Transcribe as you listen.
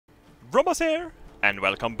Robbaz here, and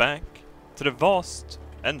welcome back to the vast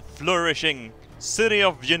and flourishing city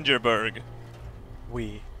of Gingerburg.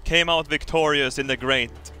 We came out victorious in the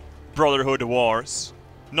great Brotherhood Wars.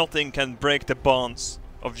 Nothing can break the bonds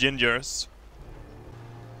of Gingers.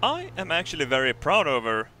 I am actually very proud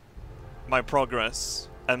over my progress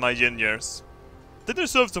and my Gingers. They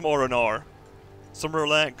deserve some R&R. Some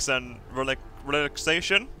relaxation.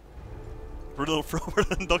 Little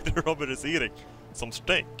Robert and Dr. Robert is eating some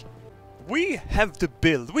steak. We have to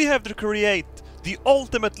build, we have to create the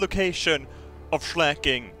ultimate location of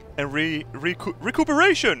slacking and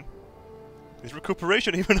recuperation. Is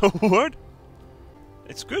recuperation even a word?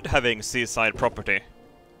 It's good having seaside property.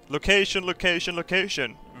 Location, location,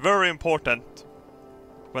 location. Very important.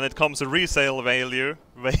 When it comes to resale value.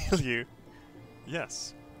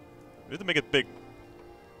 Yes. We need to make it big.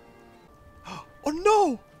 Oh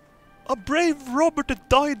no! A brave Robert that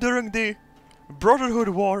died during the Brotherhood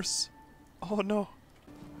Wars. Oh no.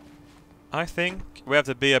 I think we have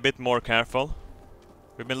to be a bit more careful.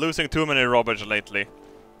 We've been losing too many Roberts lately,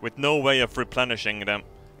 with no way of replenishing them.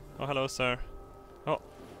 Oh, hello, sir. Oh,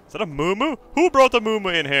 is that a moo-moo? Who brought a moo-moo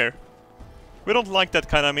in here? We don't like that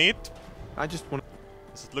kind of meat. I just want.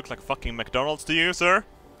 Does it look like fucking McDonald's to you, sir?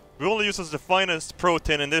 We only use the finest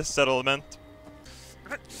protein in this settlement.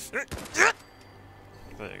 There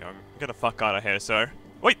you go. Get the fuck out of here, sir.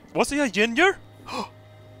 Wait, was he a ginger?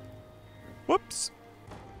 Whoops.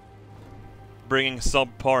 Bringing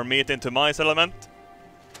subpar meat into my settlement.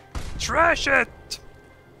 Trash it!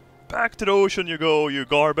 Back to the ocean you go, you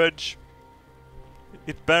garbage.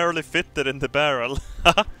 It barely fitted in the barrel.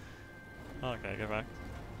 Okay, get back.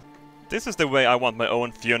 This is the way I want my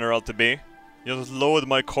own funeral to be. You just load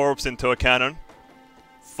my corpse into a cannon.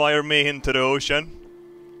 Fire me into the ocean.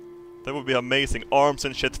 That would be amazing. Arms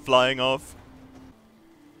and shit flying off.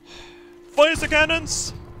 Fire the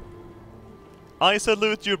cannons! I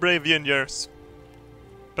salute you, brave Gingers.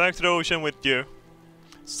 Back to the ocean with you.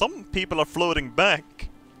 Some people are floating back.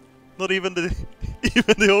 Not even the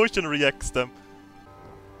even the ocean reacts them.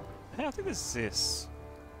 Hey, I think this is.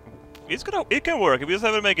 It can work. If we just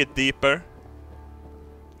have to make it deeper.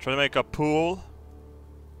 Try to make a pool.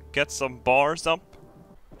 Get some bars up.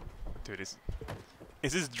 Dude, is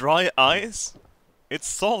this dry ice? It's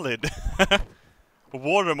solid. A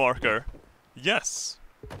water marker. Yes.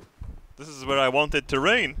 This is where I want it to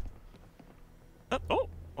rain. Oh.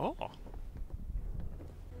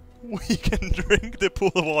 We can drink the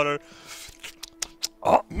pool water.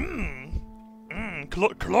 Oh,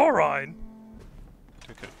 chlorine.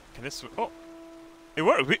 Can this? Oh, it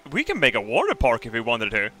works. We can make a water park if we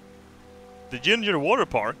wanted to. The Ginger Water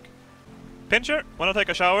Park. Pincher, wanna take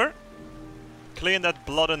a shower? Clean that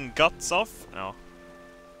blood and guts off. No.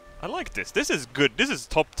 I like this. This is good. This is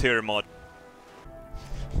top tier mod.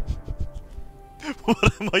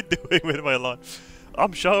 What am I doing with my life?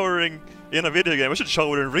 I'm showering in a video game. I should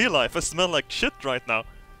shower in real life. I smell like shit right now.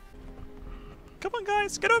 Come on,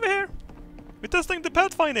 guys, get over here. We're testing the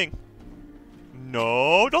pathfinding.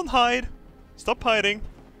 No, don't hide. Stop hiding.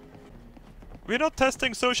 We're not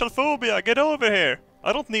testing social phobia. Get over here.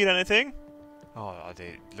 I don't need anything. Oh,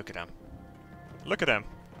 look at them. Look at them.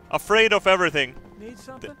 Afraid of everything. Need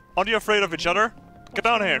something? Aren't you afraid of each other? Get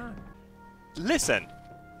down here. Listen.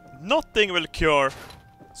 Nothing will cure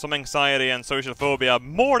some anxiety and social phobia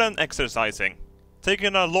more than exercising.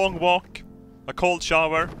 Taking a long walk, a cold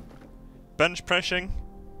shower, bench pressing.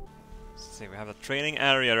 Let's see, we have a training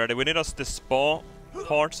area ready. We need us the spa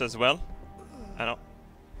parts as well. I know.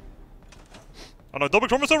 Oh no, double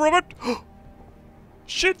chromosome, Robert!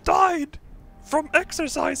 She died from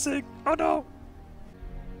exercising! Oh no!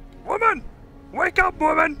 Woman! Wake up,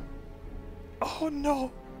 woman! Oh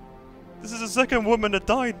no! This is the second woman that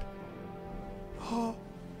died. Oh.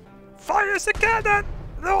 Fire the cannon!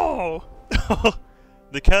 No!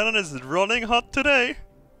 The cannon is running hot today.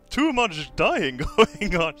 Too much dying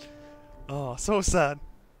going on. Oh, so sad.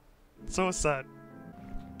 So sad.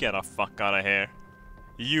 Get the fuck out of here.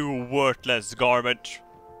 You worthless garbage.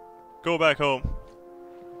 Go back home.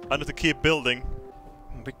 I need to keep building.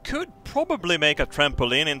 We could probably make a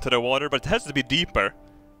trampoline into the water, but it has to be deeper.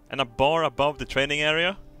 And a bar above the training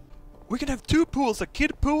area. We can have two pools, a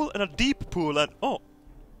kid pool and a deep pool, and oh,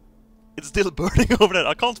 it's still burning over there.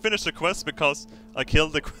 I can't finish the quest because I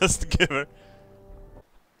killed the quest giver.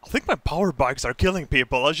 I think my power bikes are killing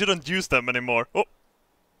people. I shouldn't use them anymore. Oh,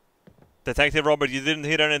 Detective Robert, you didn't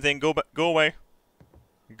hit anything. Go away.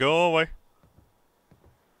 Go away.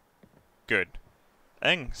 Good.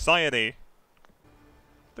 Anxiety.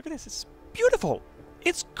 Look at this. It's beautiful.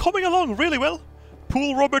 It's coming along really well.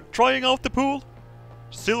 Pool Robert trying out the pool.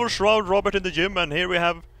 Silver Shroud Robert in the gym, and here we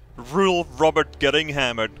have Real Robert getting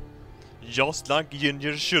hammered. Just like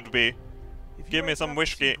Ginger should be. Give me some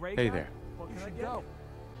whiskey. Hey there.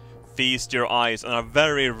 Feast your eyes on a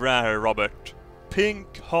very rare Robert.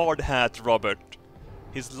 Pink hard hat Robert.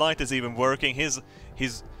 His light is even working. He's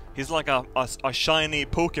like a shiny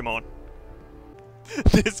Pokemon.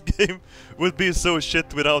 This game would be so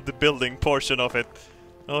shit without the building portion of it.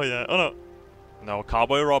 Oh yeah. Oh no. No,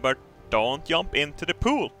 Cowboy Robert, don't jump into the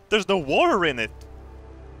pool. There's no water in it.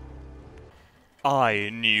 I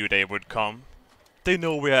knew they would come. They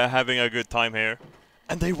know we are having a good time here.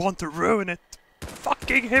 And they want to ruin it.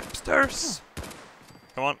 Fucking hipsters!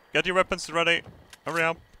 Come on, get your weapons ready. Hurry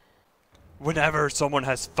up. Whenever someone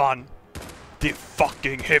has fun, the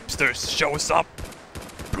fucking hipsters shows up.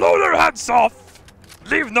 Blow their heads off!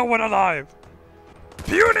 Leave no one alive!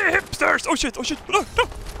 Puny hipsters! Oh shit, oh shit! No, no,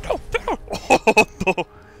 no, no! Oh no!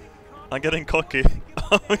 I'm getting cocky.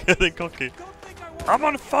 I'm getting cocky. I'm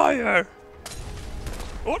on fire!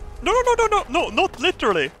 Oh, no, no, no, no, no, no, not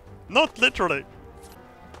literally. Not literally.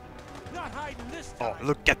 Oh,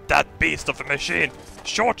 look at that beast of a machine.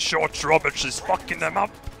 Short Shorts Roberts is fucking them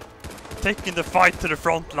up. Taking the fight to the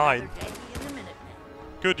front line.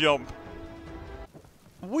 Good job.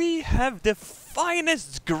 We have the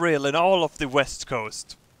finest grill in all of the West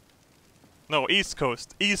Coast. No, East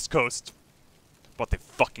Coast. East Coast. But the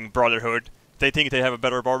fucking Brotherhood. They think they have a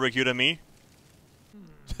better barbecue than me.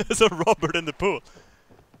 There's a Robert in the pool.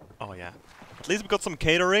 Oh yeah. At least we got some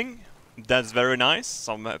catering. That's very nice.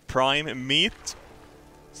 Some prime meat.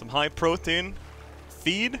 Some high protein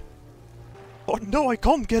feed. Oh no, I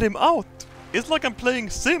can't get him out. It's like I'm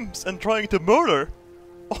playing Sims and trying to murder.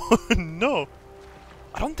 Oh no.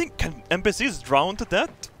 I don't think... Can NPCs drown to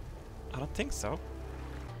death? I don't think so.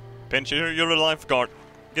 Pinch, you're a lifeguard.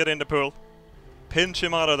 Get in the pool. Pinch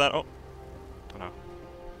him out of that. Oh. Oh no.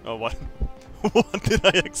 Oh what? What did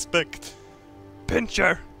I expect?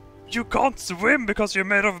 Pincher! You can't swim because you're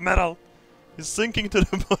made of metal! He's sinking to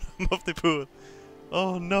the bottom of the pool.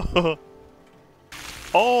 Oh no!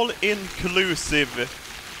 All-inclusive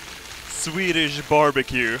Swedish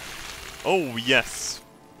barbecue. Oh yes!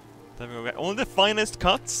 There we go. Only the finest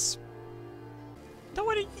cuts. Now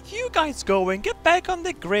where are you guys going? Get back on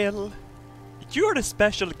the grill! You're the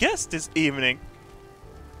special guest this evening!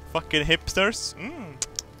 Fucking hipsters.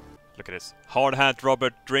 Look at this. Hard hat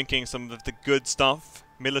Robert drinking some of the good stuff.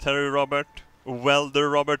 Military Robert. Welder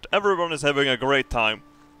Robert. Everyone is having a great time.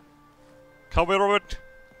 Cowboy Robert,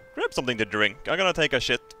 grab something to drink. I'm gonna take a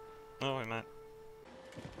shit. Oh man.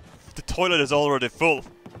 The toilet is already full.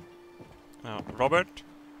 Oh, Robert,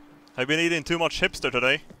 have you been eating too much hipster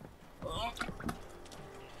today? Oh,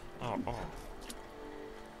 oh.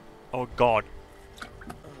 Oh god.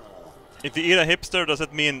 If you eat a hipster, does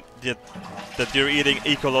it mean that you're eating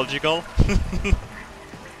ecological?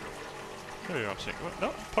 No,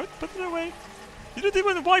 put it away. You didn't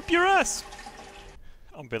even wipe your ass.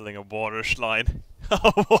 I'm building a water slide.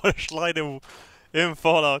 A water slide in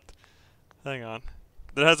Fallout. Hang on.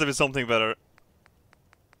 There has to be something better.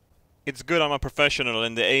 It's good I'm a professional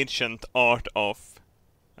in the ancient art of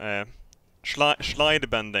slide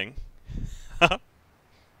bending.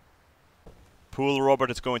 Pool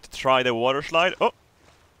Robert is going to try the water slide. Oh!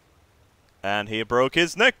 And he broke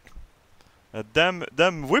his neck. Them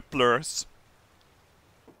whipplers.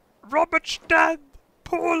 Robert's dead.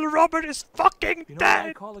 Pool Robert is fucking dead. You know what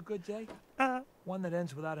I call a good day? One that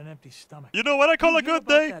ends without an empty stomach. You know what I call a good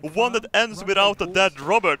day? One that ends without a dead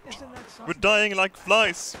Robert. We're dying like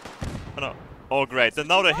flies. Oh no. Oh great, and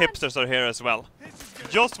now the hipsters are here as well.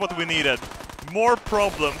 Just what we needed. More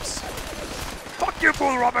problems. Fuck you,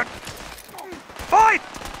 Pool Robert. Fight!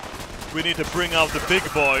 We need to bring out the big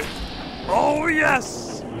boy. Oh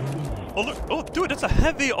yes! Oh look, oh dude, that's a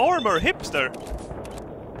heavy armor hipster.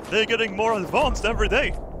 They're getting more advanced every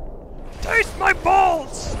day. Taste my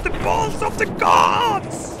balls! The balls of the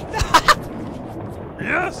gods!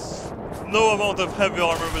 Yes! No amount of heavy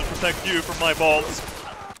armor will protect you from my balls.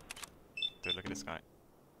 Dude, look at this guy.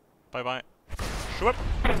 Bye-bye. Shwip!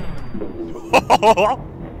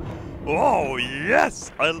 Oh,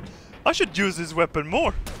 yes! I should use this weapon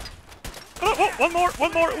more. Oh, one more!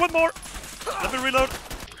 Let me reload.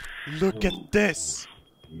 Look at this!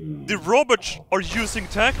 The robots are using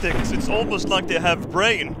tactics. It's almost like they have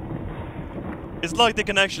brain. It's like they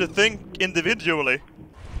can actually think individually.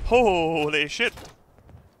 Holy shit.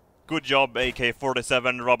 Good job,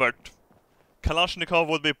 AK-47, Robert. Kalashnikov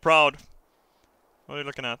would be proud. What are you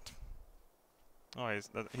looking at? Oh,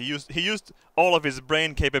 he used all of his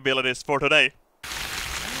brain capabilities for today.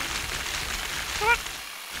 What?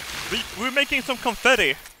 We're making some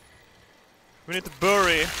confetti. We need to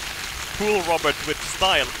bury Pool Robert with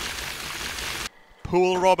style.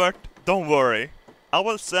 Pool Robert, don't worry. I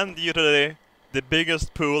will send you to the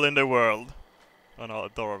biggest pool in the world. Oh no,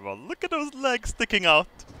 adorable. Look at those legs sticking out.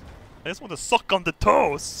 I just want to suck on the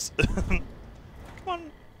toes. Come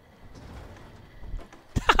on.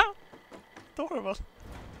 Adorable.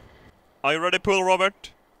 Are you ready, Pool Robert?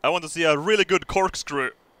 I want to see a really good corkscrew.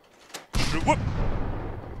 Whoop.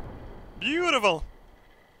 Beautiful.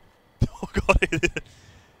 Oh god,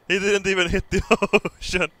 he didn't even hit the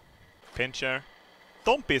ocean. Pincher.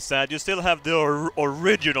 Don't be sad, you still have the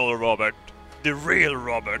original Robert. The real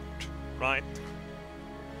Robert, right?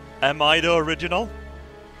 Am I the original?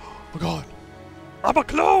 Oh god. I'm a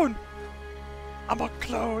clone! I'm a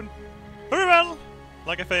clone. Very well.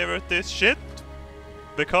 Like a favorite this shit.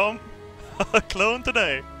 Become a clone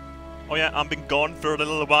today. Oh yeah, I've been gone for a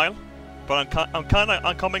little while. But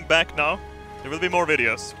I'm coming back now. There will be more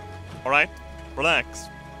videos. Alright? Relax.